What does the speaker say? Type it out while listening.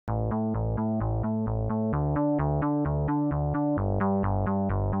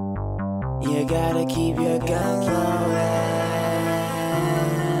You gotta keep your gun loaded.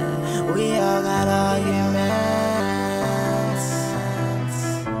 We all got arguments.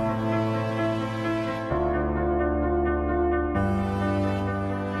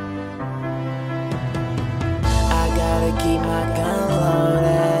 I gotta keep my gun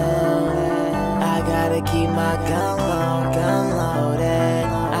loaded. I gotta keep my gun loaded.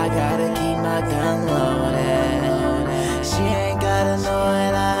 I gotta keep my gun loaded. She ain't gotta know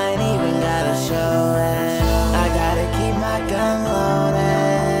it, I ain't even gotta show it. I gotta keep my gun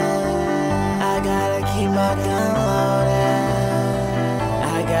loaded. I gotta keep my gun loaded.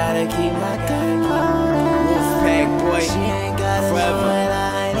 I gotta keep my gun loaded. Wolfpack boy, She ain't gotta forever. know it, I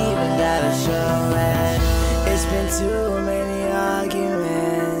ain't even gotta show it. It's been too many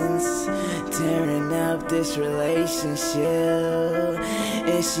arguments, tearing up this relationship.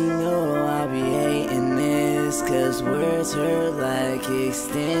 And she know I be hating this, cause words hurt like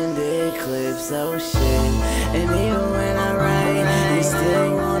extended clips, oh shit. And even when I write, you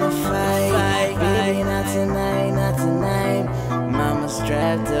still wanna fight. Baby, not tonight, not tonight. Mama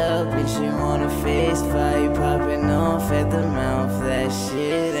strapped up and she wanna face fight, popping off at the mouth, that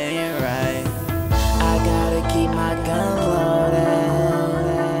shit ain't right. I gotta keep my gun loaded.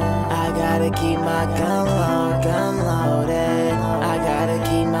 I gotta keep my gun loaded. I gotta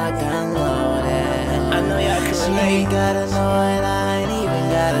keep my gun loaded. I know y'all can She relate. ain't gotta know it, I ain't even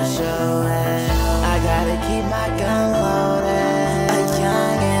gotta show it. I gotta keep my gun loaded. I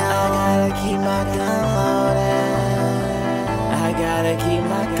gotta keep my gun loaded. I gotta keep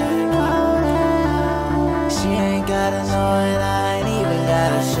my gun loaded. She ain't gotta know it, I ain't even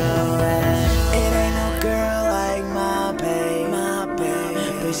gotta show it. It ain't no girl like my babe,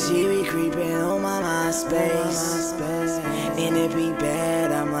 but she be creeping on my MySpace. And it be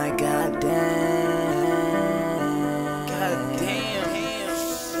bad, I'm like, goddamn.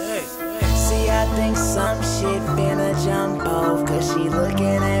 See, I think some shit finna jump off, cause she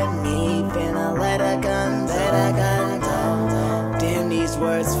looking at me, finna let her gun go. Damn, these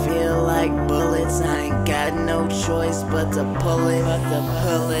words feel like bullets, I ain't got no choice but to pull it.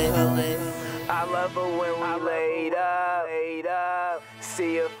 I love her when we laid up.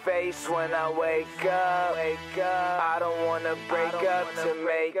 See her face when I wake up. I don't wanna break up to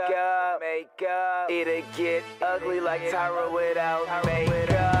make up. It'll get ugly like Tyra without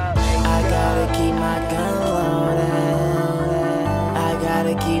makeup. I gotta keep my gun loaded. I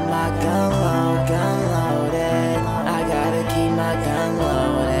gotta keep my gun loaded. I gotta keep my gun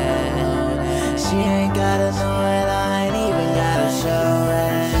loaded. She ain't gotta know it, I ain't even gotta show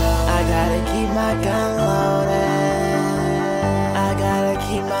it. I gotta keep my gun loaded. I gotta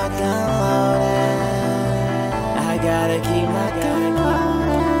keep my gun loaded. I gotta keep my gun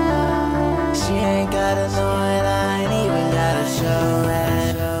loaded. She ain't gotta know it, I ain't even gotta show it.